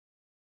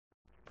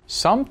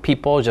Some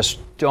people just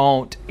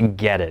don't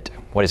get it.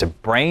 What is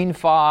it? Brain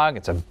fog?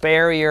 It's a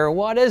barrier?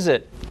 What is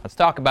it? Let's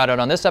talk about it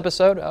on this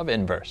episode of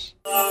Inverse.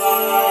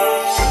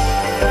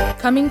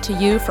 Coming to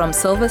you from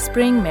Silver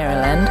Spring,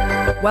 Maryland,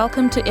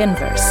 welcome to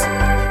Inverse,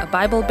 a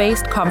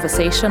Bible-based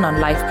conversation on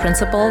life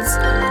principles,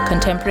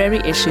 contemporary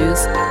issues,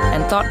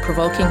 and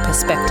thought-provoking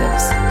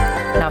perspectives.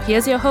 Now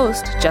here's your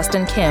host,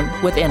 Justin Kim,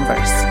 with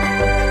Inverse.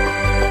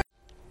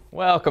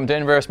 Welcome to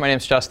Inverse. My name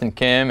is Justin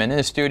Kim, and in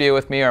the studio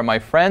with me are my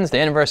friends, the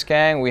Inverse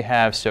gang. We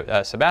have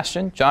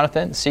Sebastian,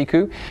 Jonathan,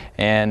 Siku,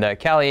 and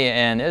Kelly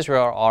and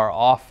Israel are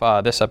off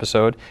this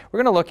episode. We're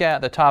going to look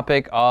at the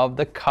topic of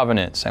the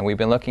covenants, and we've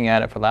been looking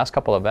at it for the last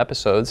couple of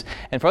episodes.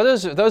 And for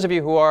those of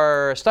you who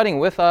are studying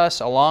with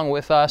us, along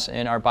with us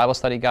in our Bible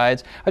study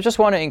guides, I just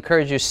want to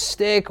encourage you,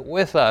 stick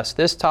with us.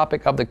 This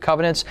topic of the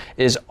covenants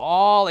is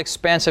all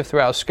expansive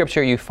throughout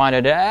Scripture. You find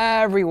it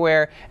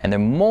everywhere, and the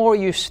more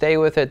you stay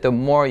with it, the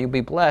more you'll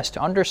be blessed to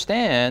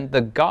understand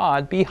the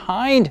God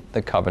behind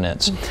the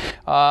covenants.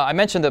 I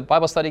mentioned the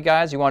Bible study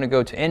guides. You want to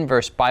go to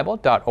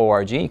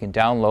inversebible.org. You can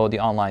download the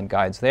online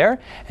guides there,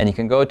 and you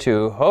can go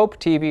to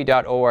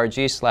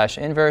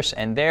hopetv.org/inverse,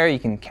 and there you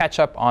can catch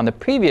up on the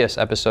previous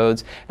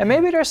episodes. And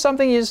maybe there's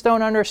something you just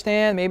don't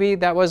understand. Maybe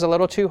that was a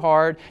little too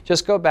hard.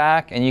 Just go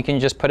back, and you can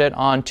just put it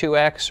on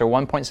 2x or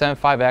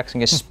 1.75x,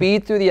 and just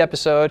speed through the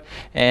episode,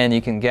 and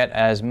you can get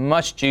as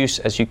much juice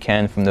as you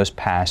can from those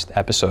past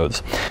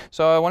episodes.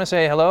 So I want to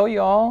say hello,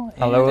 y'all.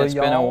 Hello, It's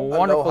been a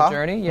wonderful Aloha.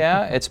 journey.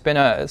 Yeah, it's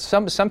been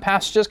some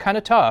passages kind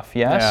of tough,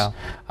 yes,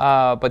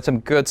 but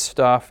some good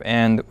stuff,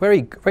 and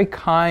very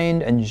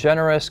kind and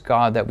generous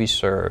God that we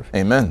serve.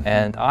 Amen.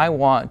 And I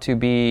want to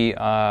be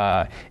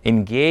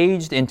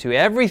engaged into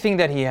everything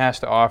that He has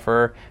to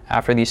offer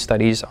after these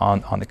studies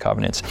on the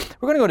covenants.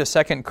 We're going to go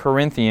to 2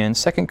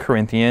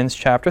 Corinthians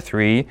chapter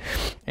 3,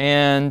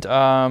 and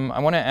I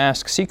want to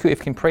ask Siku if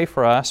he can pray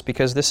for us,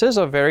 because this is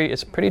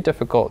it's a pretty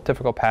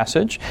difficult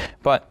passage.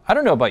 But I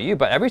don't know about you,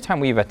 but every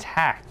time we've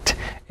attacked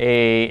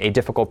a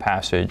difficult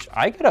passage,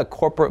 I get a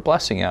corporate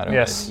blessing out of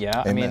it.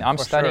 Yeah, Amen. I mean, I'm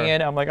For studying sure.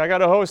 it. I'm like, I got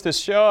to host this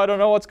show. I don't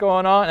know what's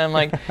going on. And I'm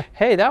like,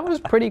 hey, that was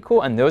pretty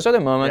cool. And those are the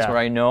moments where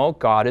I know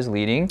God is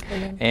leading.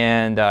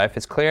 And if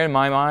it's clear in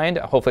my mind,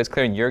 hopefully it's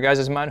clear in your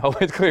guys' mind.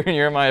 Hopefully it's clear in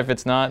your mind. If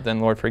it's not, then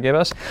Lord forgive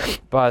us.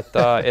 But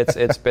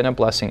it's been a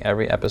blessing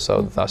every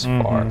episode thus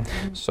far.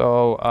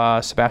 So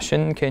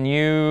Sebastian, can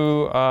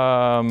you?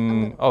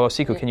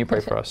 Siku, can you pray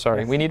for us?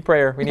 Sorry, we need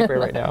prayer. We need prayer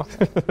right now.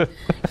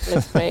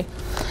 Let's pray.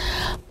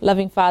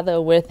 Loving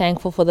Father, we're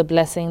thankful for the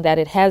blessing that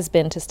it has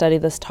been to study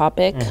this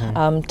topic,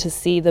 to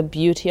see the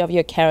beauty of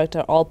your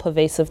character all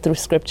pervasive through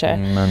Scripture.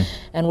 Amen.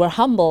 And we're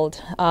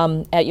humbled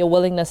at your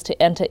willingness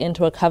to enter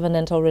into a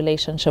covenantal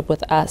relationship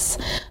with us.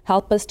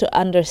 Help us to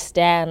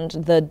understand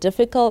the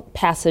difficult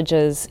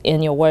passages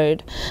in your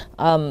word,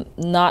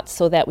 not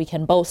so that we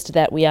can boast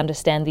that we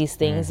understand these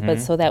things, but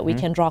so that we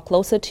can draw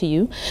closer to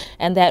you,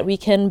 and that we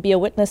can be a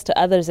witness to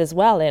others as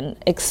well, and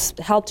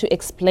help to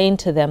explain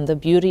to them the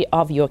beauty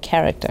of your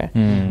character.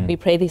 We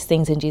pray these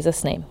things in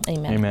Jesus' name.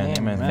 Amen. Amen.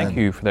 Amen. Thank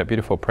you for that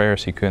beautiful prayer,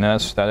 Siku. And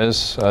that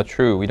is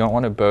true. We don't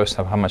want to boast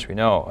of how much we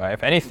know.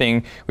 If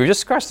anything, we've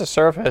just scratched the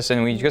surface,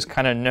 and we just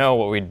kind of know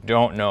what we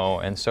don't know.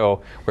 And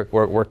so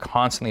we're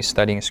constantly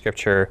studying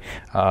Scripture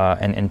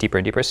and deeper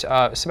and deeper.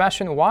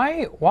 Sebastian,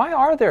 why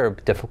are there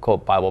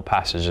difficult Bible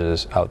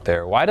passages out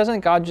there? Why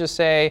doesn't God just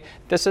say,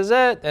 this is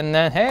it, and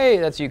then,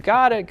 hey, you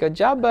got it, good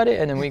job, buddy,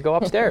 and then we go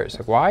upstairs?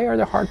 Like, why are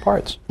there hard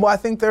parts? Well, I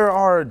think there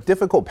are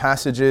difficult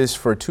passages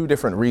for two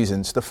different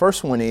reasons. The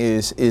first one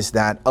is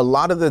that a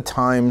lot of the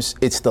times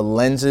it's the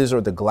lenses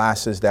or the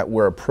glasses that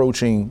we're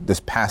approaching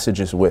these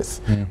passages with.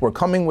 We're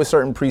coming with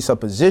certain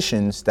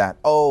presuppositions that,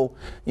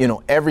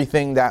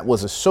 everything that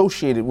was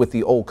associated with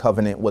the old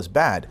covenant was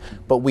bad.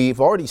 But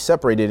we've already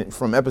separated it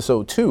from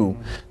episode 2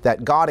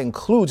 that God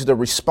includes the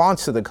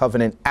response to the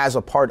covenant as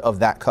a part of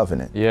that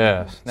covenant.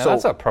 Yes. Now,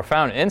 that's a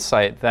profound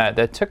insight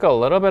that took a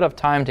little bit of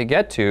time to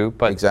get to,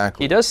 but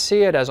Exactly. He does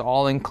see it as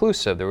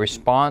all-inclusive, the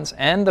response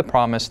and the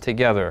promise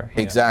together.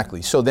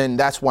 Exactly. So then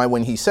that's why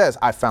when he says,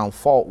 I found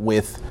fault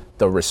with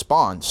the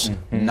response,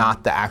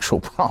 not the actual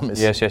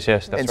promise. Yes,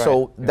 that's and right.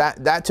 so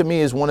that to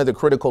me is one of the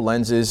critical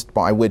lenses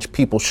by which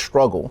people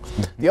struggle.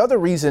 The other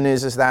reason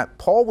is that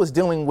Paul was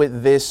dealing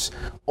with this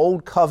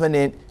old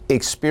covenant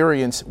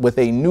experience with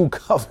a new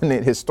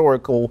covenant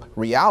historical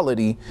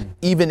reality,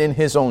 even in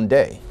his own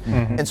day.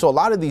 And so a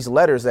lot of these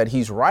letters that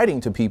he's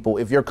writing to people,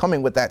 if you're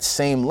coming with that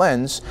same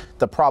lens,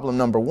 the problem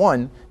number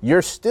one,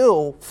 you're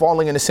still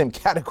falling in the same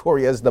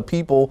category as the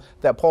people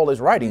that Paul is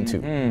writing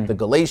to. The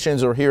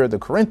Galatians or here the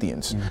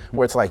Corinthians,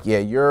 where it's like,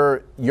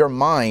 your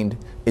mind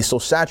is so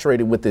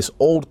saturated with this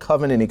old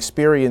covenant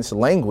experience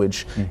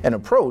language and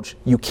approach,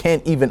 you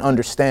can't even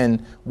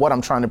understand what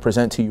I'm trying to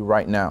present to you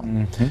right now.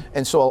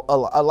 And so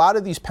a lot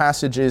of these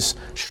passages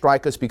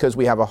strike us because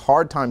we have a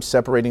hard time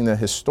separating the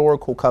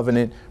historical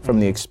covenant from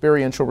the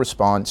experiential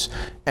response,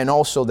 and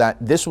also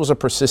that this was a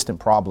persistent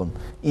problem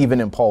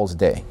even in Paul's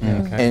day.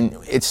 And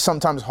it's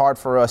sometimes hard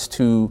for us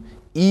to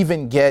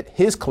even get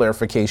his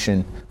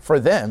clarification for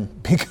them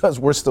because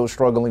we're still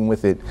struggling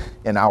with it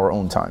in our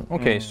own time.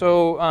 Okay,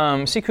 so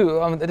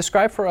Siku,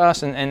 describe for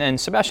us, and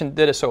Sebastian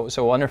did it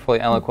so wonderfully,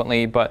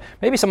 eloquently, but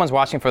maybe someone's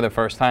watching for the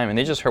first time and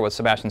they just heard what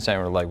Sebastian said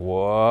and were like,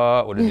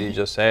 what? What did he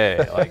just say?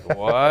 Like,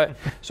 what?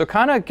 So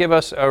kind of give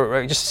us,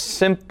 just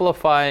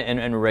simplify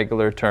in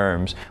regular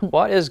terms,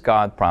 what is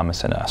God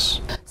promising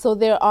us? So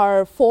there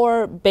are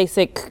 4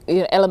 basic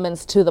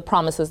elements to the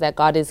promises that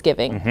God is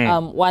giving.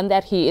 One,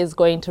 that he is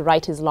going to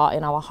write his law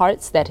in our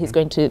hearts, that he's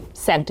going to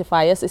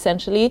sanctify us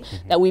essentially,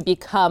 that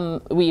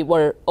we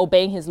were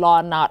obeying his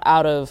law not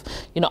out of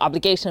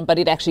obligation, but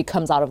it actually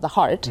comes out of the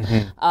heart.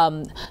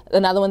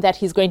 Another one, that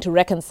he's going to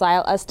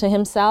reconcile us to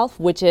himself,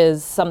 which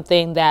is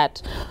something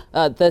that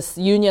this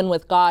union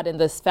with God and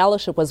this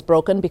fellowship was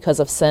broken because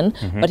of sin,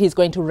 but he's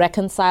going to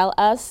reconcile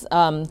us.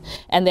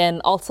 And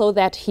then also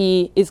that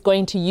he is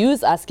going to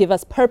use us, give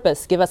us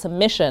purpose, give us a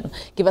mission,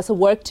 give us a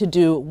work to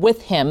do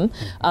with him,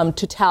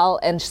 to tell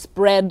and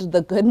spread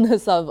the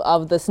goodness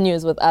of this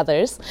news with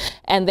others.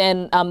 And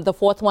then the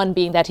 4th one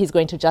being that he's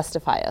going to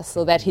justify us,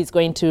 so that he's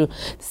going to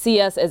see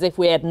us as if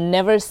we had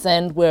never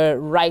sinned, we're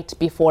right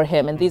before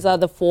him. And these are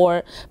the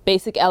 4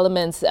 basic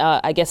elements,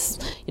 I guess,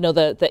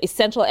 the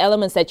essential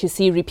elements that you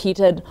see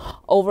repeated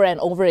over and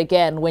over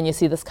again when you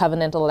see this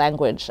covenantal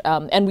language.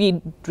 And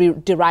we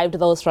derived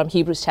those from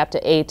Hebrews chapter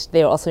 8.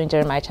 They're also in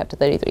Jeremiah chapter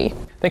 33.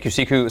 Thank you,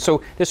 Siku.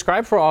 So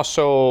describe for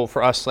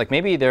us, like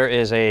maybe there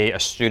is a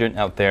student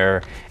out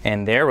there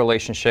and their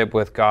relationship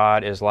with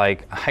God is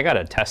like, I got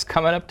a test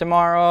coming up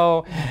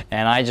tomorrow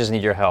and I just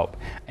need your help.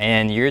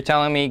 And you're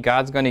telling me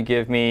God's going to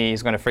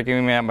he's going to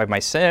forgive me of my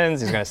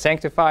sins, he's going to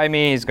sanctify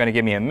me, he's going to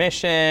give me a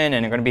mission,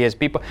 and they're going to be his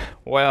people.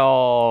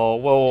 How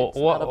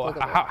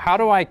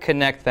do I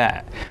connect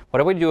that? What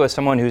do we do with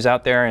someone who's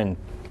out there and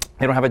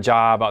they don't have a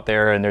job out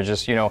there and they're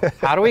just,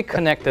 how do we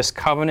connect this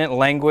covenant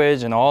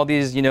language and all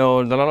these,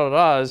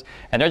 da-da-da-das,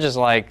 and they're just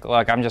like,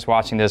 look, I'm just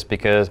watching this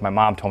because my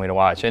mom told me to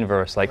watch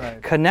Inverse.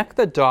 Like, Connect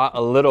the dot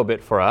a little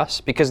bit for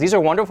us, because these are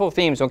wonderful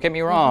themes, don't get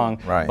me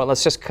wrong, but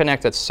let's just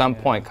connect at some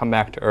point, come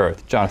back to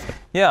earth. Jonathan.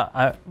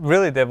 Yeah,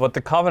 really, what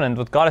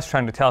God is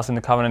trying to tell us in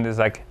the covenant is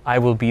like, I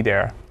will be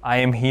there. I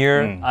am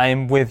here, I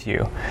am with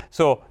you.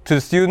 So to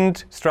the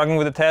student struggling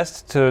with the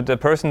test, to the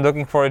person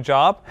looking for a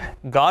job,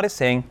 God is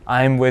saying,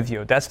 I am with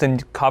you. That's the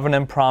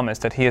covenant promise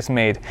that he has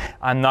made.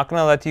 I'm not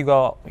going to let you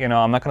go,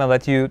 I'm not going to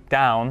let you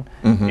down.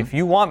 If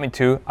you want me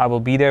to, I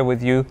will be there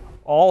with you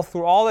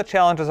through all the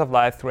challenges of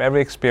life, through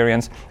every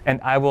experience, and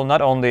I will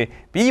not only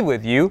be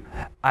with you,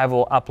 I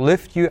will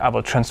uplift you, I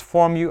will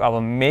transform you, I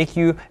will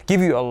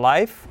give you a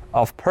life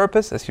of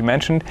purpose, as you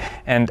mentioned,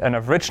 and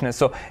of richness.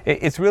 So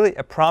it's really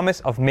a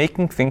promise of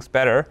making things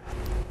better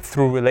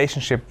through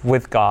relationship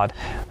with God,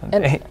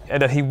 and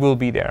that he will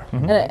be there.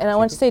 And I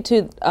want to say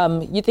too,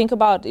 you're talking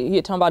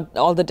about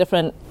all the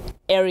different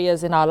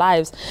areas in our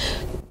lives.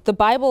 The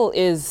Bible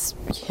is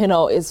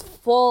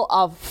full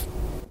of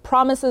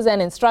promises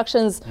and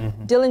instructions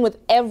dealing with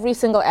every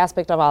single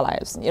aspect of our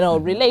lives.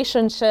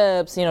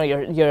 Relationships,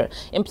 your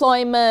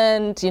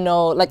employment,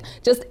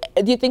 just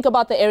you think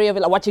about the area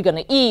of what you're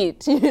going to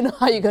eat,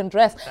 how you're going to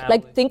dress.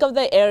 Family. Think of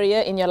the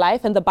area in your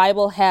life, and the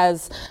Bible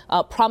has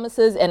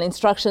promises and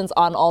instructions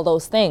on all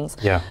those things.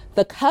 Yeah.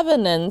 The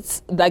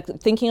covenants,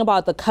 thinking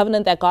about the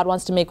covenant that God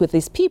wants to make with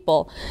these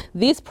people,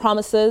 these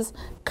promises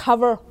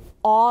cover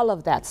all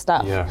of that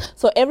stuff. Yeah.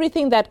 So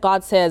everything that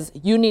God says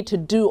you need to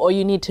do or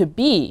you need to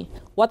be,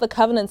 what the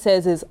covenant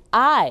says is,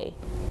 I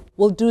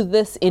will do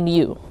this in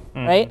you.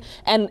 Right?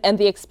 And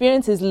the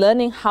experience is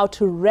learning how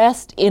to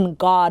rest in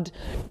God,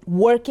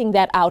 working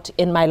that out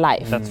in my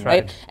life. That's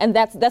right. And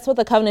that's what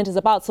the covenant is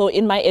about. So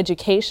in my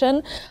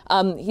education,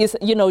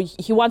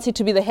 he wants you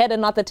to be the head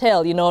and not the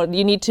tail. You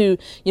need to,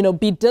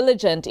 be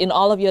diligent in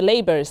all of your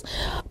labors.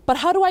 But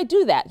how do I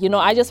do that?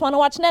 I just want to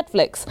watch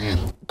Netflix.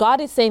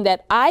 God is saying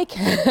that I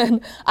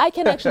can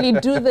actually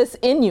do this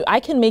in you.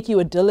 I can make you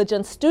a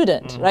diligent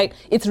student, right?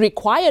 It's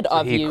required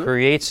of you. He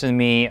creates in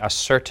me a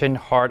certain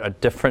heart, a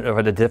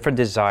different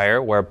desire,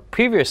 where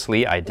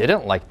previously I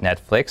didn't like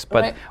Netflix,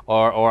 but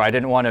or I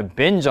didn't want to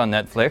binge on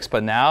Netflix,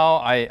 but now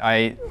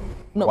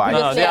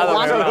the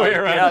other way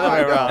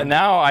around. And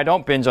now I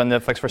don't binge on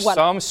Netflix for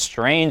some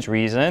strange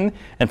reason,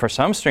 and for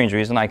some strange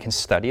reason I can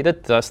study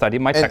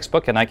my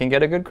textbook and I can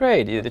get a good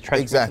grade. The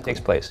transformation takes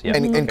place. Yeah.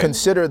 And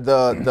consider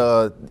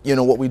the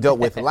what we dealt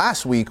with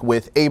last week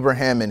with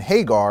Abraham and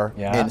Hagar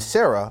and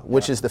Sarah,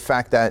 which is the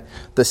fact that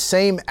the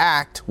same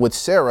act with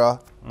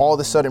Sarah all of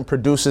a sudden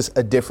produces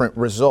a different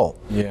result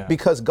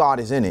because God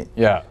is in it.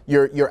 Yeah.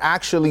 You're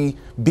actually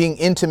being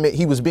intimate.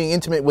 He was being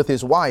intimate with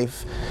his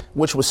wife,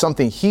 which was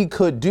something he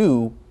could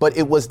do, but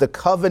it was the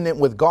covenant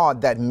with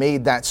God that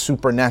made that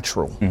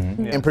supernatural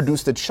and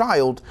produced a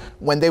child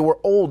when they were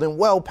old and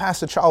well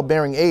past the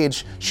childbearing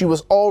age. She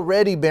was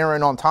already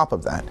barren on top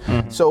of that.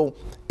 So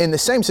in the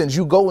same sense,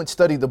 you go and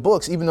study the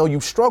books, even though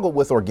you've struggled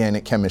with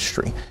organic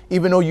chemistry,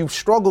 even though you've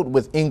struggled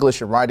with English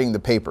and writing the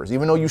papers,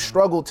 even though you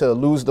struggled to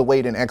lose the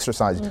weight and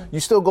exercise, you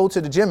still go to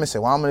the gym and say,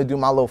 well, I'm going to do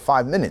my little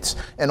 5 minutes.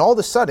 And all of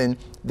a sudden,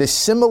 this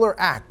similar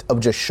act of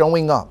just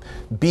showing up,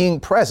 being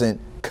present,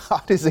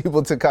 God is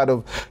able to kind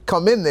of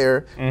come in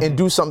there and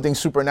do something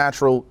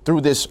supernatural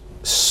through this,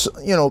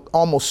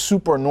 almost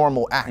super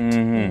normal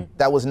act.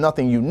 That was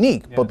nothing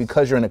unique, but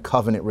because you're in a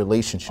covenant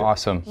relationship,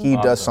 He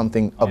does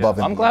something above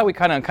and I'm glad we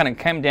kind of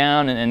came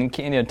down and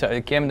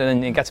came down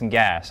and got some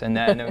gas, and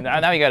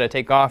now you got to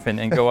take off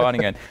and go on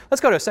again.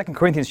 Let's go to 2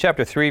 Corinthians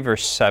chapter 3,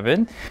 verse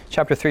 7.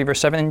 Chapter 3, verse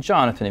 7. And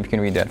Jonathan, if you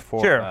can read that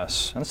for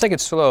us. And let's take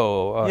it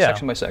slow,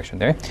 section by section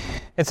there.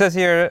 It says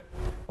here,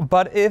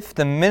 but if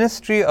the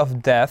ministry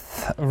of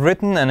death,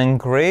 written and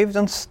engraved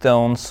on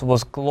stones,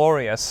 was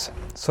glorious,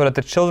 so that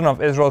the children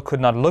of Israel could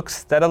not look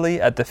steadily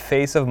at the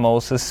face of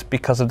Moses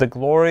because of the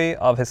glory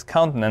of his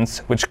countenance,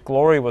 which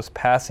glory was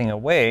passing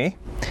away,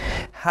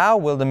 how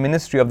will the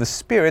ministry of the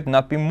Spirit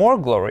not be more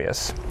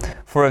glorious?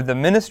 For if the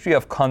ministry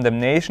of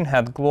condemnation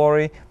had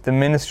glory, the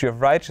ministry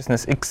of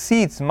righteousness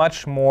exceeds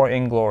much more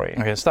in glory.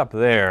 Okay, stop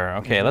there.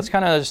 Okay, let's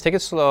kind of just take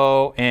it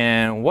slow.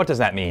 And what does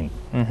that mean?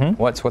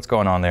 What's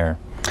going on there?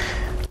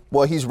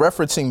 Well, he's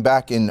referencing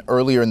back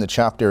earlier in the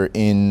chapter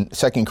in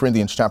 2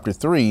 Corinthians chapter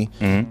 3,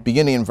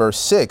 beginning in verse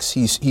 6,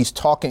 he's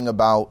talking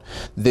about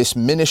this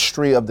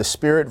ministry of the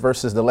Spirit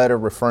versus the letter,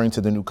 referring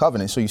to the new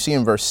covenant. So you see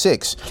in verse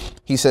 6,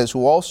 he says,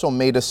 who also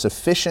made us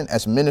sufficient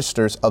as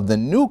ministers of the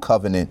new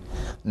covenant,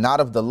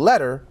 not of the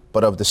letter,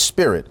 but of the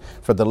Spirit.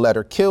 For the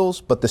letter kills,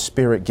 but the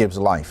Spirit gives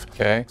life.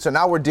 Okay. So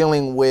now we're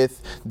dealing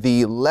with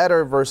the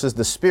letter versus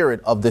the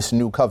Spirit of this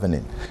new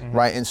covenant,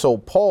 right? And so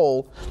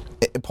Paul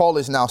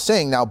is now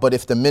saying but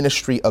if the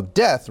ministry of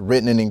death,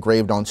 written and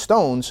engraved on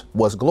stones,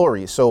 was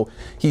glorious. So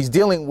he's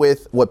dealing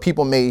with what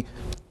people may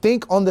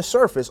think on the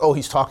surface,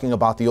 he's talking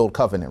about the old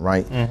covenant,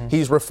 right?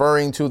 He's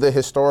referring to the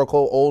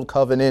historical old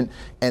covenant,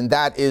 and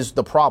that is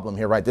the problem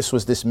here, right? This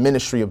was this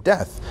ministry of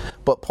death.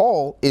 But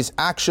Paul is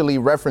actually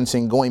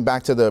referencing, going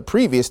back to the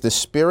previous, the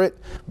Spirit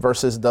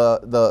versus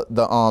the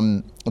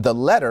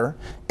letter,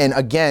 and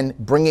again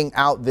bringing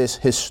out this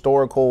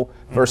historical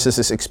versus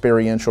this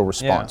experiential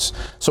response.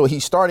 So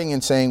he's starting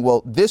and saying,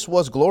 well, this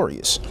was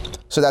glorious,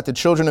 so that the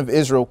children of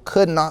Israel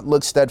could not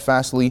look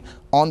steadfastly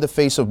on the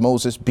face of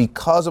Moses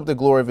because of the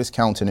glory of his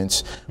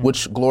countenance,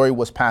 which glory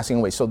was passing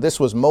away. So this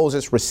was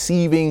Moses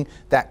receiving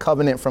that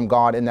covenant from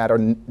God in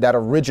that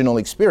original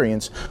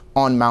experience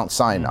on Mount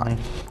Sinai.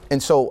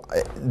 And so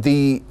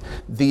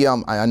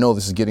I know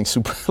this is getting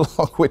super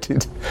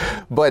long-winded,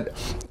 but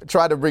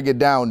try to bring it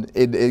down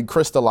and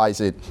crystallize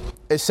it.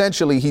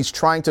 Essentially, he's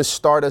trying to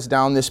start us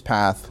down this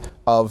path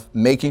of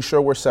making sure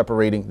we're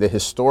separating the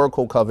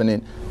historical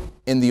covenant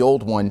in the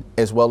old one,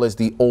 as well as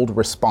the old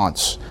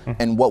response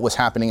and what was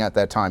happening at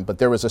that time. But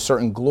there was a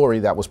certain glory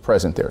that was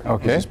present there.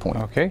 Okay. His point.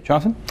 Okay,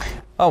 Jonathan?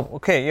 Oh,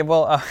 okay. Yeah,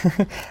 well,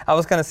 I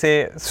was going to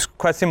say it's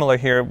quite similar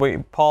here.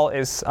 Paul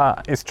is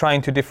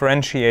trying to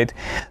differentiate.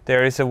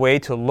 There is a way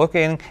to look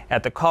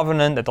at the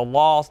covenant, at the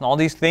laws, and all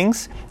these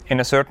things in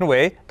a certain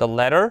way. The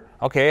letter,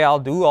 okay, I'll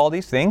do all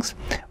these things.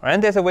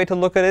 And there's a way to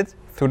look at it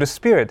through the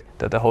Spirit,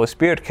 that the Holy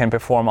Spirit can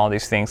perform all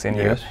these things in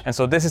you. And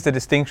so this is the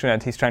distinction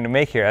that he's trying to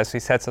make here as he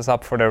sets us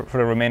up for the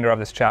remainder of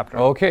this chapter.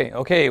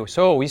 Okay.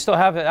 So we still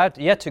have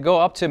yet to go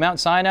up to Mount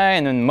Sinai,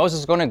 and then Moses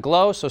is going to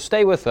glow, so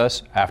stay with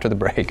us after the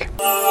break.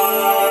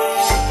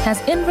 Has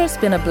Inverse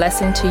been a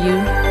blessing to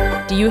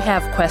you? Do you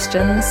have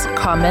questions,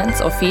 comments,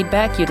 or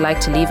feedback you'd like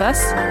to leave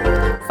us?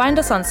 Find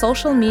us on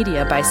social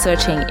media by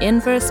searching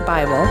Inverse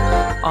Bible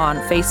on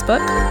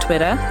Facebook,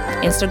 Twitter,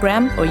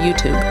 Instagram, or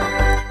YouTube.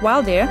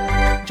 While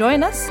there,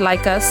 join us,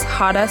 like us,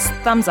 heart us,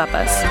 thumbs up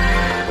us.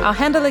 Our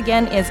handle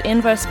again is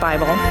Inverse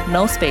Bible,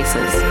 no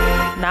spaces.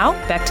 Now,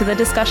 back to the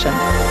discussion.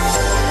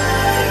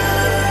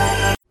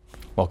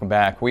 Welcome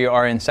back. We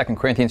are in 2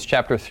 Corinthians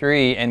chapter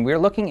 3, and we're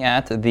looking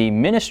at the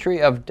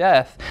ministry of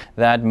death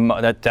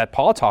that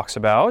Paul talks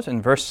about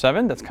in verse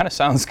 7. That kind of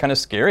sounds kind of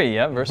scary,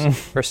 verse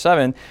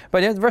 7.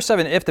 But in verse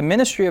 7, if the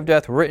ministry of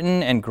death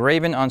written and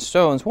graven on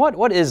stones,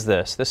 what is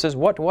this? This is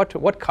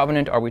what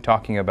covenant are we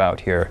talking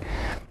about here?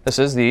 This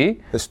is the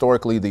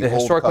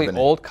historically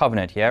old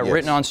covenant,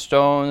 written on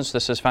stones.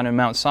 This is found in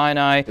Mount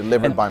Sinai.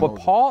 Delivered by Moses.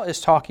 What Paul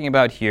is talking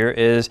about here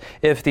is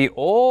if the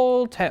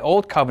old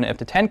covenant, if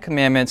the Ten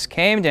Commandments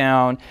came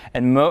down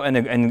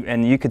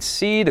and you could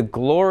see the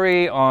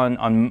glory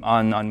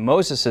on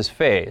Moses'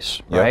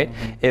 face, right?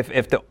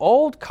 If the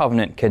old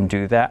covenant can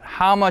do that,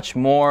 how much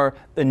more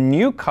the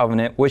new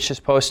covenant, which is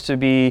supposed to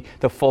be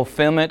the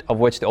fulfillment of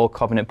which the old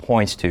covenant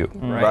points to,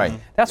 right?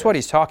 That's what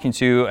he's talking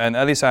to, and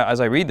at least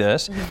as I read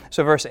this.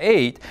 So verse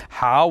 8,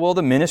 how will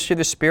the ministry of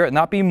the Spirit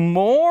not be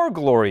more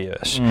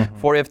glorious?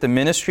 For if the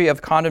ministry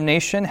of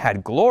condemnation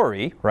had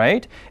glory,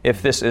 right?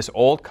 If this is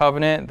old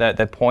covenant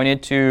that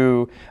pointed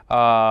to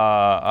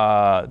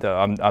the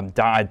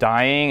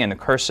dying and the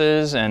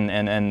curses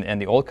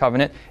and the old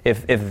covenant,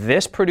 if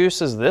this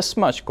produces this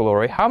much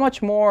glory, how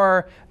much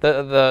more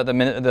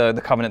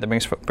the covenant that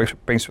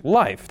brings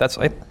life? That's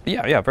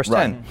verse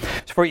 10.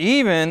 For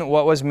even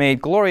what was made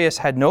glorious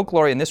had no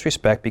glory in this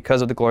respect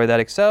because of the glory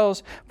that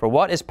excels. For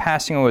what is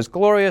passing passing away is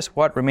glorious,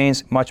 what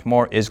remains much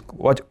more is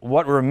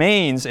what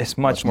remains is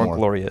much more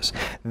glorious.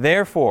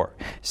 Therefore,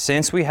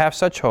 since we have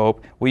such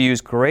hope, we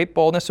use great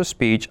boldness of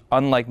speech,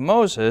 unlike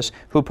Moses,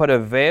 who put a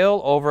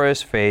veil over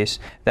his face,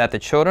 that the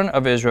children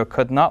of Israel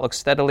could not look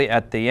steadily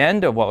at the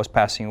end of what was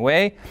passing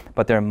away,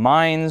 but their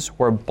minds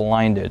were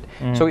blinded.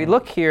 So we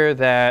look here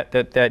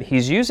that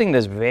he's using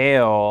this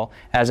veil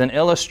as an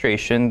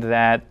illustration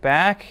that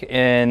back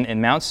in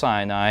Mount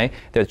Sinai,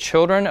 the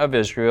children of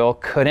Israel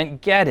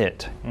couldn't get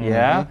it.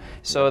 Yeah?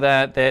 So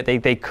that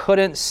they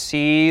couldn't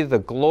see the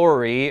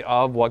glory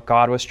of what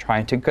God was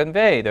trying to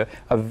convey.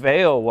 A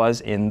veil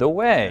was in the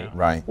way.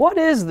 Right. What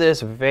is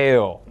this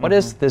veil? What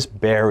is this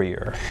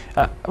barrier?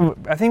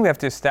 I think we have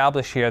to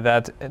establish here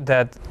that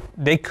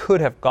they could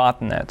have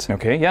gotten it.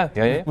 Okay,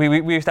 yeah.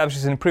 We established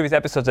this in previous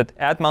episodes that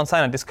at Mount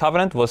Sinai, this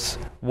covenant was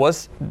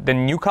the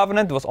new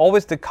covenant, was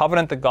always the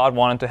covenant that God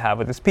wanted to have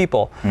with his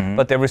people.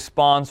 But their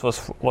response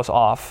was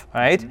off,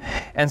 right?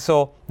 And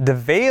so the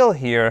veil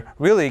here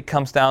really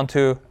comes down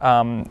to,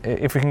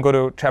 if we can go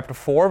to chapter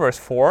 4, verse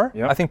 4,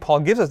 I think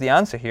Paul gives us the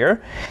answer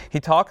here. He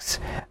talks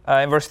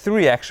in verse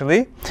 3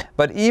 actually,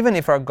 but even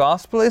if our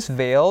gospel is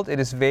veiled, it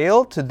is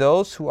veiled to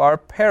those who are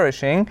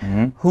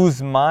perishing,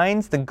 whose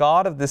minds the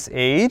God of this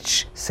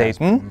age,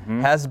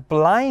 Satan, has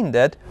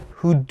blinded,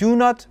 who do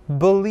not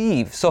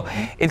believe. So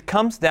it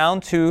comes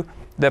down to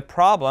the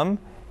problem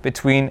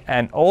between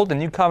an old and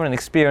new covenant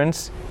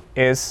experience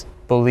is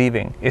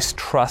believing, is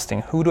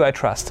trusting. Who do I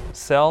trust?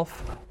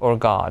 Self or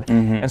God?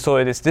 And so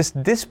it is this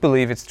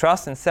disbelief, it's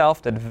trust in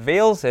self that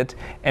veils it,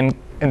 and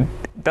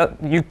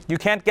you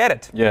can't get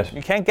it. Yes.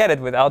 You can't get it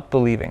without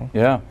believing.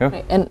 Yeah.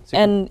 Right.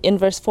 And in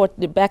verse 4,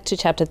 back to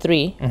chapter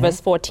 3, verse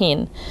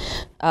 14,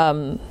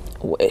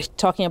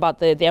 talking about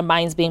their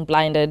minds being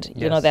blinded,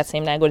 you know, that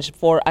same language.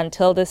 For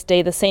until this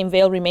day, the same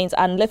veil remains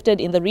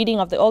unlifted in the reading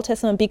of the Old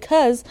Testament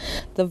because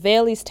the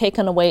veil is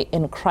taken away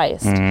in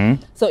Christ.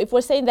 So if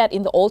we're saying that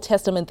in the Old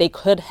Testament, they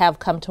could have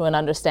come to an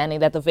understanding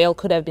that the veil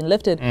could have been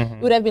lifted,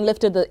 it would have been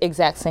lifted the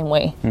exact same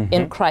way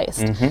in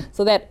Christ.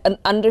 So that an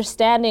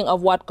understanding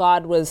of what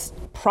God was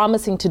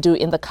promising to do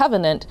in the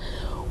covenant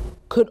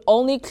could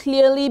only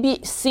clearly be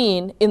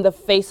seen in the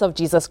face of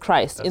Jesus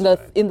Christ, in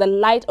the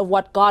light of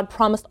what God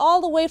promised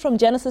all the way from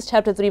Genesis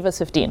chapter 3 verse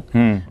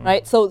 15.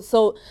 Right?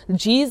 So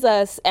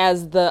Jesus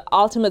as the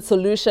ultimate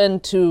solution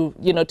to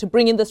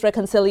bring in this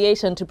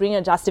reconciliation, to bring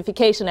in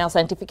justification and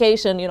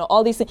sanctification,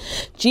 all these things.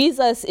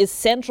 Jesus is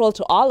central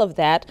to all of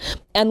that,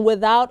 and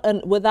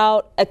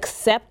without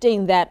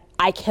accepting that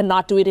I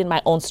cannot do it in my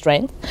own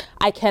strength,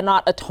 I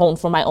cannot atone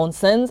for my own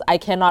sins, I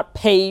cannot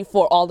pay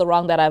for all the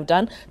wrong that I've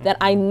done, that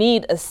I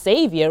need a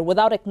savior,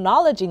 without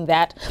acknowledging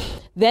that,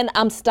 then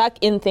I'm stuck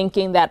in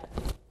thinking that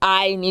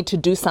I need to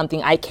do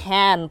something, I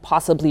can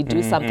possibly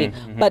do something.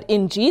 But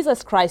in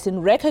Jesus Christ,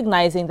 in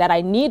recognizing that I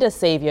need a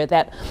savior,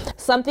 that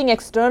something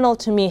external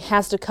to me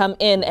has to come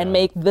in and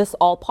make this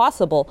all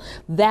possible,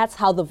 that's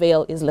how the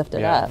veil is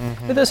lifted up.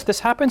 This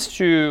happens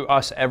to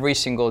us every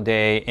single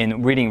day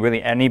in reading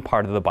really any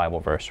part of the Bible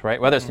verse, right?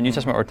 Whether it's the New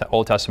Testament or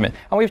Old Testament.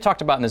 And we've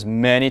talked about this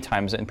many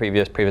times in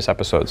previous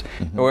episodes,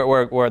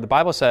 where the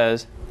Bible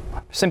says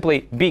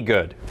simply, be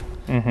good.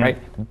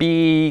 Right?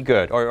 Be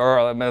good. Or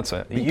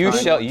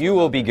you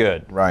will be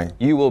good. Right.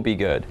 You will be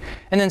good.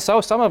 And then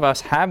so some of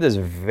us have this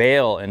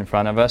veil in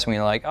front of us and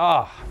we're like,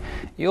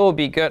 you'll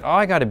be good. Oh,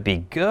 I gotta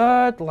be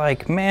good.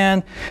 Like,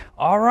 man,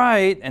 all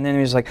right. And then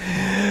he's like,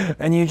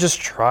 and you just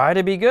try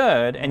to be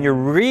good, and you're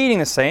reading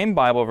the same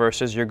Bible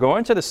verses, you're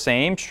going to the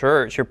same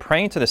church, you're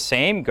praying to the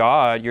same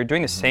God, you're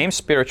doing the same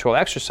spiritual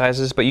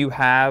exercises, but you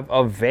have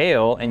a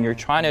veil and you're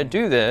trying to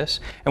do this.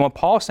 And what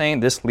Paul's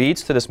saying, this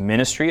leads to this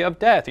ministry of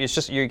death. It's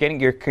just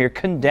you're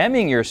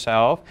condemning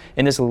yourself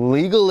in this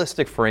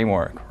legalistic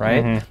framework,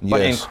 right?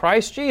 But in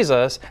Christ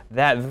Jesus,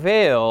 that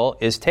veil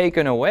is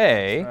taken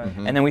away,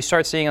 and then we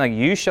start seeing like,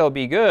 you shall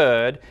be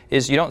good,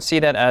 is you don't see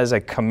that as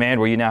a command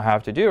where you now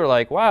have to do. We're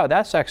like, wow,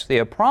 that's actually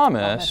a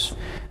promise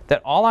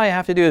that all I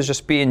have to do is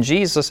just be in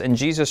Jesus, and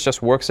Jesus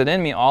just works it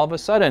in me. All of a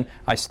sudden,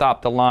 I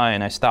stop the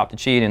lying, I stop the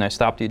cheating, I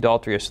stop the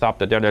adultery, I stop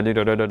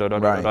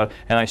the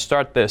and I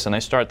start this, and I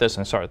start this,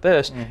 and start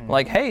this.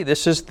 Like, hey,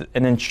 this is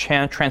an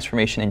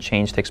transformation and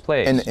change takes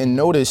place. And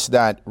notice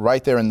that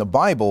right there in the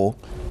Bible,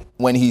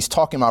 when he's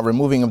talking about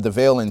removing of the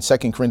veil in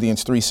 2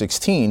 Corinthians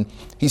 3:16,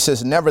 he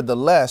says,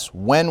 nevertheless,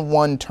 when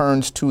one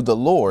turns to the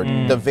Lord,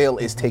 the veil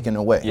is taken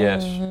away.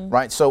 Yes.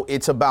 Right? So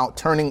it's about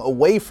turning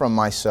away from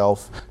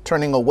myself,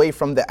 turning away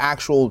from the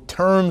actual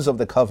terms of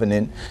the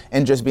covenant,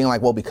 and just being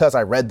like, well, because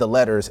I read the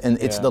letters, and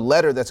it's the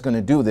letter that's going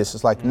to do this.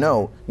 It's like,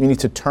 no, you need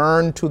to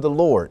turn to the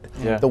Lord,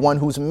 the one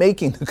who's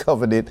making the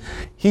covenant.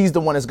 He's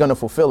the one that's going to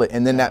fulfill it,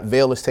 and then that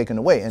veil is taken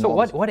away. And so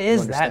what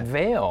is that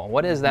veil?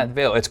 What is that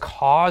veil? It's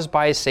caused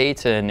by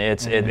Satan.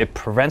 It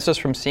prevents us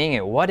from seeing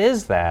it. What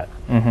is that?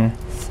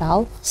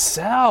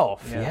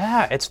 Self.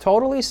 Yeah, it's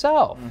totally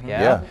self.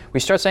 We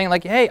start saying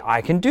like, hey,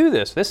 I can do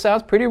this. This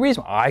sounds pretty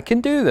reasonable. I can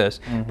do this.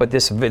 But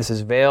this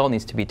veil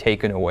needs to be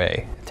taken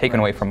away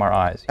from our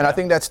eyes. And I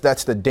think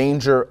that's the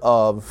danger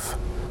of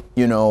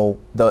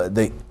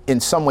the in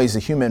some ways the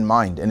human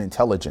mind and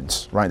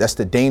intelligence, right? That's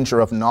the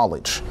danger of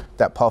knowledge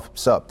that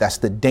puffs up. That's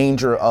the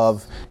danger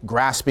of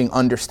grasping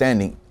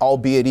understanding,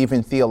 albeit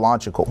even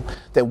theological,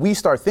 that we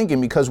start thinking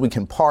because we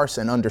can parse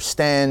and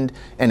understand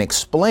and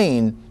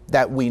explain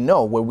that we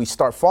know, where we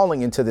start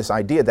falling into this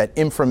idea that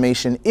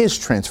information is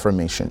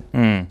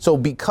transformation. So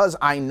because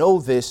I know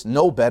this,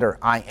 know better,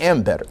 I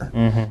am better.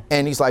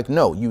 And he's like,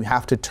 no, you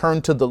have to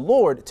turn to the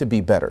Lord to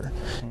be better.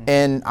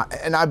 And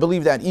I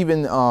believe that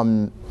even,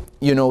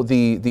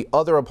 the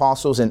other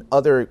apostles and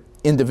other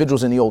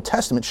individuals in the Old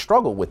Testament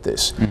struggle with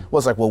this.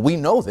 Was like, well, we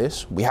know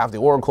this. We have the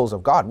oracles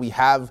of God. We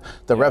have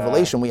the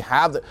revelation. We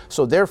have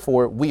so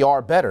therefore we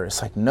are better.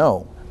 It's like,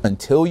 no,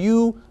 until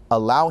you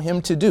allow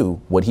him to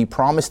do what he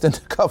promised in the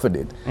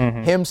covenant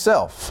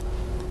himself,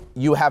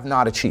 you have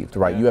not achieved,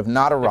 right? You have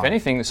not arrived. If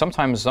anything,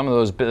 sometimes some of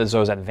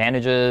those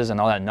advantages and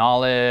all that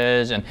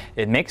knowledge, and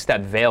it makes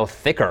that veil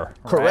thicker.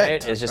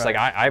 Correct. Right? It's just like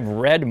I've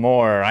read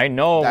more, I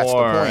know That's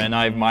more, the point.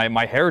 and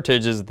my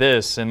heritage is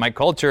this, and my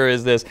culture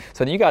is this.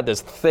 So then you got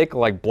this thick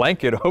like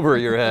blanket over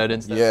your head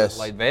instead of this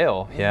light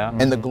veil. Yeah.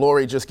 And the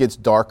glory just gets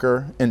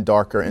darker and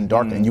darker and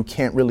darker, and you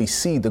can't really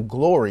see the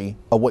glory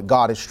of what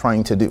God is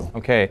trying to do.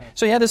 Okay.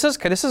 So yeah, this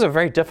is a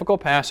very difficult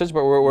passage,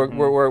 but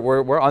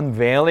we're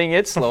unveiling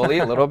it slowly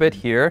a little bit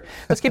here.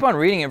 Let's keep on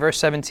reading in verse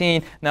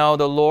 17. Now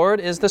the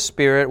Lord is the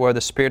Spirit. Where the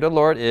Spirit of the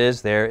Lord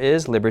is, there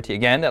is liberty.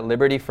 Again, that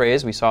liberty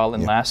phrase we saw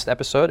in last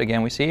episode.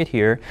 Again, we see it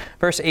here.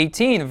 Verse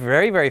 18,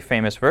 very, very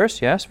famous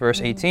verse. Yes, verse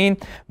 18.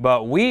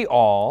 But we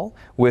all,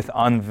 with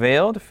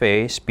unveiled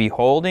face,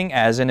 beholding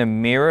as in a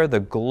mirror the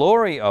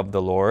glory of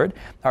the Lord,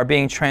 are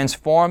being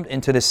transformed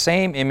into the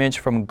same image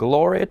from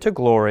glory to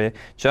glory,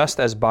 just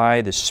as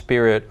by the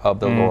Spirit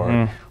of the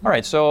Lord. All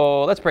right,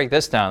 so let's break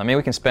this down. I mean,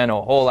 we can spend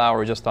a whole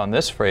hour just on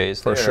this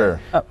phrase. For sure.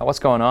 What's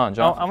going on,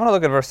 John? I want to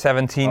look at verse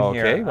 17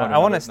 here. I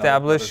want to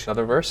establish...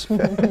 Another verse?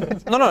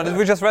 No,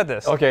 we just read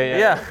this. Okay,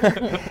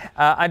 yeah.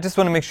 I just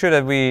want to make sure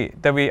that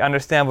we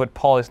understand what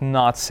Paul is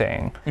not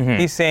saying.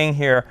 He's saying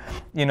here,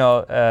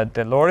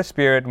 the Lord is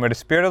Spirit, and where the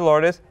Spirit of the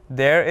Lord is,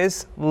 there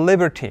is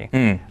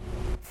liberty.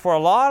 For a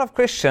lot of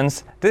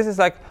Christians, this is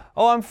like,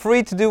 oh, I'm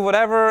free to do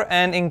whatever,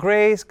 and in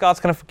grace, God's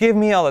going to forgive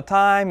me all the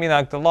time.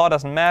 The law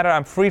doesn't matter.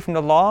 I'm free from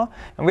the law.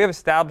 And we have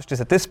established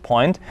this at this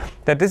point,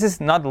 that this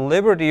is not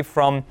liberty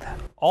from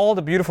all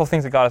the beautiful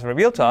things that God has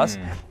revealed to us.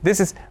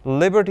 This is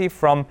liberty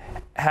from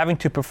having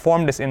to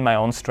perform this in my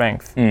own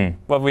strength.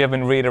 What we have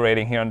been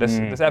reiterating here on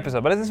this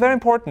episode. But it is very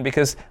important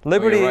because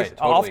liberty is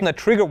often a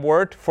trigger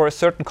word for a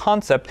certain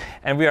concept,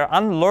 and we are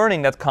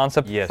unlearning that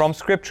concept from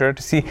Scripture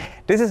to see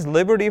this is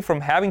liberty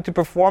from having to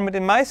perform it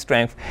in my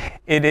strength.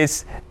 It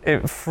is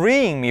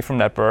freeing me from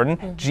that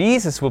burden.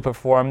 Jesus will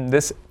perform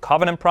this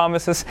covenant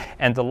promises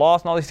and the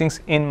laws and all these things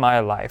in my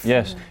life.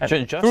 Yes,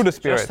 through the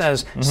Spirit. Just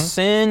as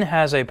sin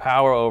has a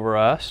power over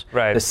us,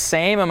 the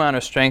same amount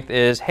of strength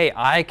is, hey,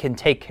 I can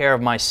take care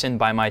of my sin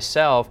by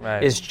myself,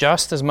 is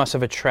just as much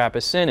of a trap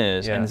as sin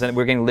is, and then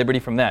we're getting liberty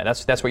from that.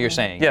 That's what you're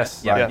saying.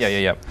 Yes. Yeah.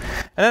 And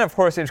then, of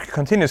course, it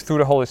continues through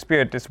the Holy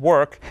Spirit. This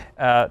work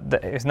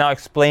that is now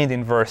explained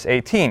in verse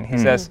 18. He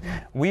says,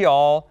 we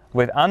all,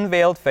 with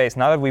unveiled face,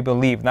 now that we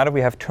believe, now that we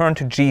have turned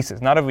to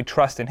Jesus, now that we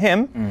trust in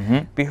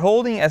Him,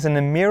 beholding as in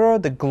a mirror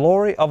the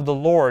glory of the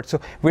Lord. So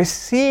we're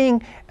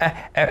seeing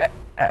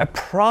a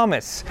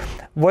promise.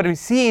 What we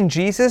see in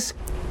Jesus,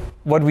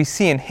 what we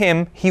see in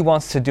Him, He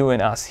wants to do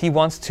in us. He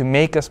wants to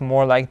make us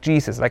more like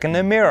Jesus, like in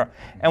a mirror.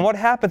 And what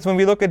happens when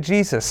we look at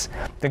Jesus?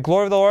 The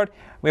glory of the Lord,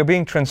 we are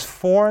being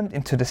transformed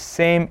into the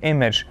same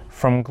image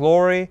from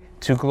glory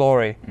to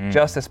glory,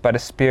 just as by the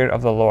Spirit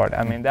of the Lord.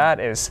 I mean,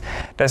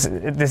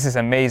 this is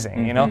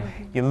amazing.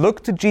 You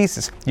look to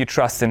Jesus, you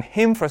trust in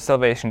Him for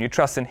salvation, you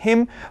trust in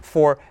Him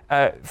for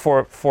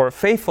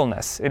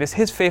faithfulness. It is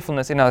His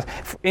faithfulness in us,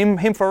 in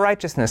Him for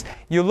righteousness.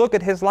 You look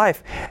at His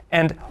life,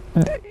 and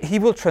He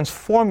will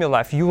transform your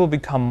life. You will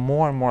become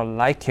more and more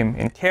like Him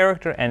in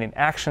character and in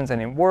actions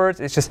and in words.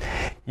 It's just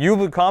you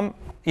become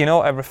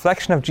a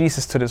reflection of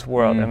Jesus to this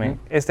world. I mean,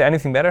 is there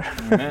anything better?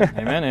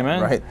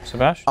 Amen. Right.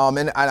 Sebastian?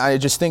 And I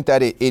just think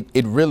that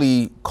it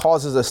really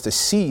causes us to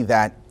see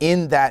that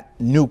in that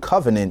new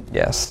covenant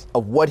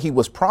of what He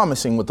was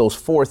promising with those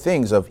four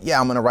things of,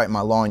 I'm going to write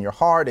my law in your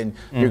heart, and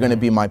you're going to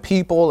be my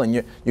people, and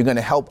you're going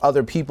to help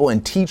other people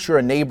and teach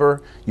your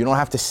neighbor. You don't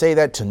have to say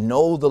that to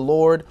know the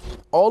Lord.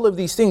 All of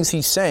these things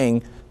He's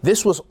saying,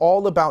 this was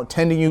all about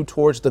tending you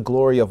towards the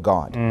glory of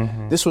God.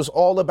 This was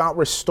all about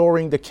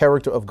restoring the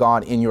character of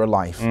God in your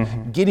life,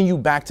 getting you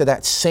back to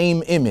that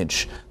same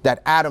image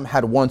that Adam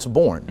had once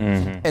borne.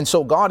 And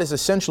so God is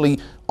essentially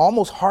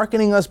almost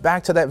hearkening us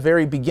back to that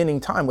very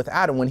beginning time with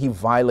Adam when he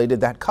violated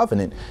that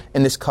covenant.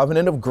 And this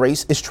covenant of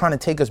grace is trying to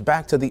take us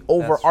back to the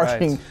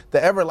overarching,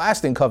 the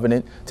everlasting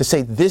covenant to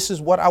say, this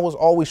is what I was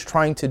always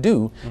trying to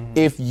do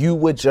if you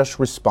would just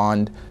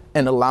respond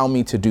and allow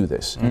me to do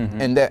this.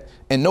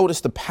 And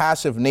notice the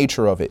passive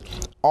nature of it,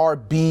 are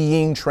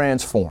being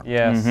transformed.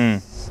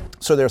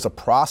 So there's a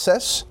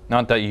process.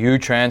 Not that you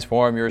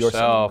transform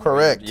yourself.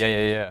 Correct.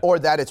 Yeah. Or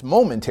that it's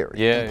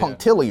momentary and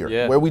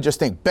punctiliar, where we just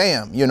think,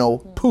 bam,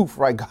 poof,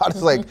 right? God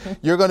is like,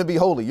 you're going to be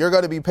holy, you're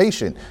going to be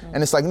patient.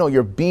 And it's like, no,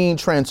 you're being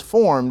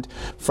transformed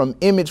from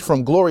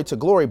glory to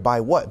glory by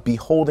what?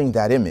 Beholding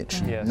that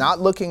image. Yes. Not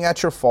looking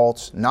at your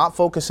faults, not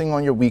focusing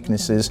on your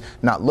weaknesses,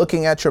 not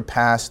looking at your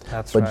past,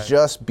 but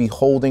just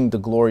beholding the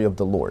glory of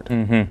the Lord.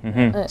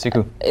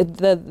 Siku.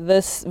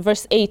 This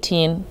verse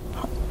 18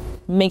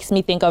 makes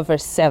me think of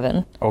verse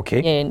 7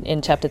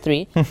 in chapter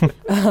 3.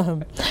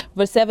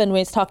 Verse 7,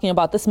 when it's talking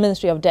about this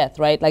ministry of death,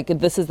 right? Like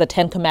this is the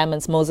 10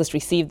 commandments, Moses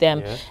received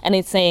them. And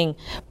it's saying,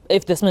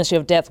 if this ministry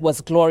of death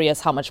was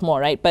glorious, how much more,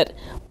 right? But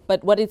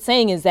what it's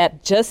saying is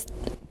that just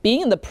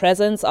being in the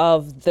presence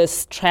of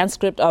this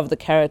transcript of the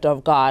character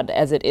of God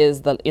as it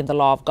is in the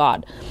law of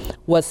God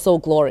was so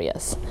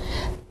glorious.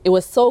 It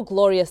was so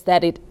glorious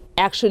that it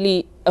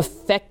actually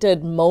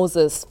affected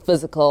Moses'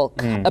 physical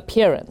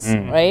appearance,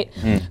 right?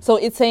 So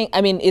it's saying,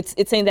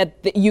 it's saying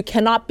that you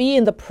cannot be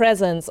in the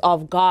presence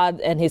of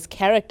God and his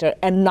character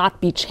and not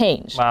be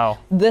changed. Wow.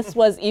 This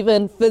was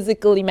even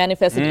physically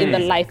manifested in the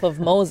life of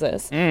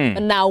Moses.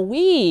 And now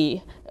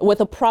we,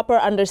 with a proper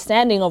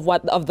understanding of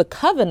the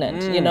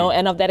covenant,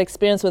 and of that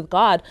experience with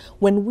God,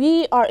 when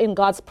we are in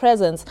God's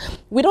presence,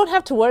 we don't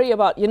have to worry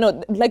about,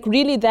 like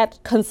really that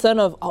concern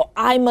of,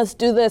 I must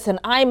do this and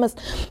I must.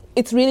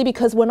 It's really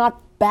because we're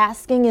not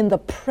basking in the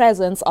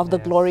presence of the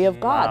glory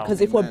of God.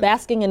 Because if we're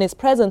basking in his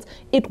presence,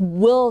 it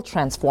will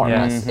transform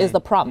us, is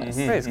the promise.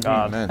 Praise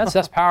God.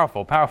 That's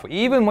powerful.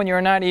 Even when you're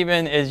not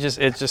even, it's just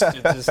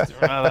that's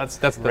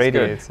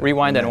good.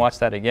 Rewind that and watch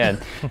that again.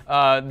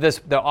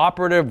 The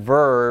operative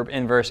verb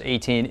in verse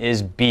 18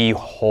 is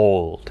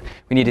behold.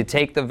 We need to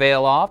take the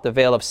veil off, the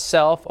veil of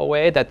self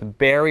away, that the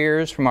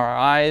barriers from our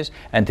eyes,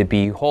 and to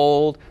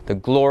behold the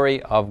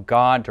glory of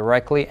God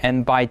directly.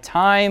 And by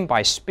time,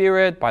 by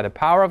spirit, by the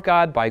power of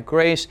God, by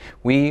grace,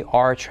 we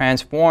are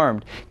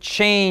transformed.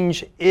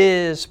 Change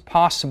is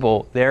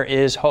possible. There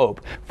is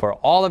hope for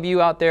all of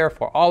you out there,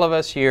 for all of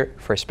us here,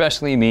 for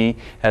especially me,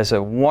 as a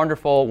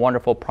wonderful,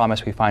 wonderful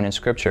promise we find in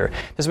Scripture.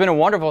 This has been a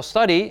wonderful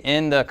study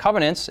in the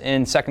covenants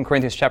in 2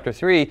 Corinthians chapter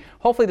 3.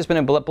 Hopefully this has been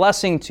a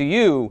blessing to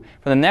you.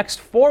 For the next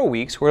 4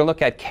 weeks, we're going to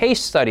look at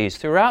case studies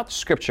throughout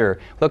Scripture,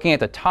 looking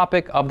at the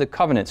topic of the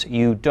covenants.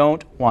 You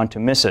don't want to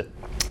miss it.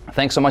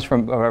 Thanks so much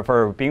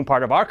for being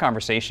part of our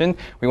conversation.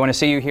 We want to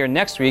see you here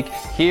next week,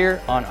 here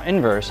on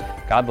Inverse.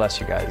 God bless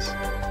you guys.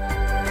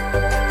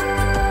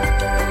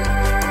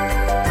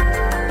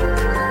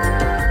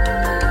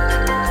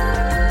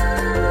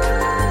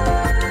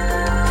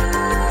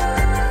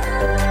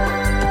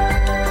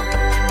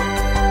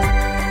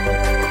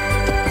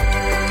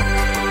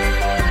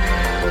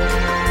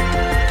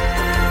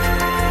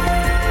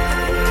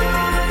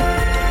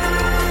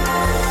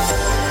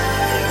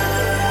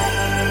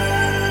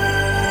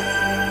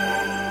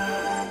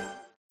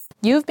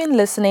 You've been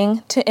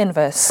listening to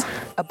Inverse,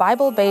 a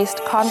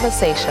Bible-based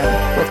conversation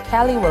with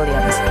Callie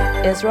Williams,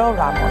 Israel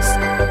Ramos,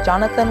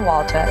 Jonathan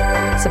Walter,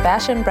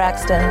 Sebastian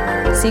Braxton,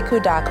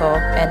 Siku Dako,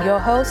 and your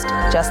host,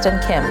 Justin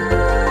Kim.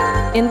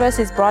 Inverse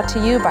is brought to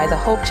you by the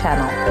Hope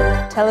Channel,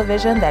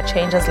 television that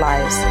changes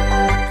lives.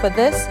 For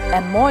this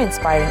and more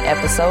inspiring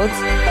episodes,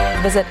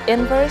 visit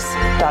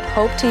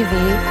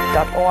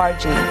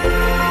inverse.hopetv.org.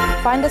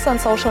 Find us on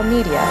social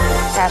media,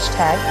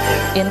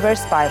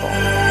 #InverseBible.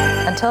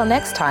 Until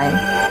next time,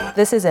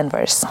 this is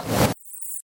Inverse.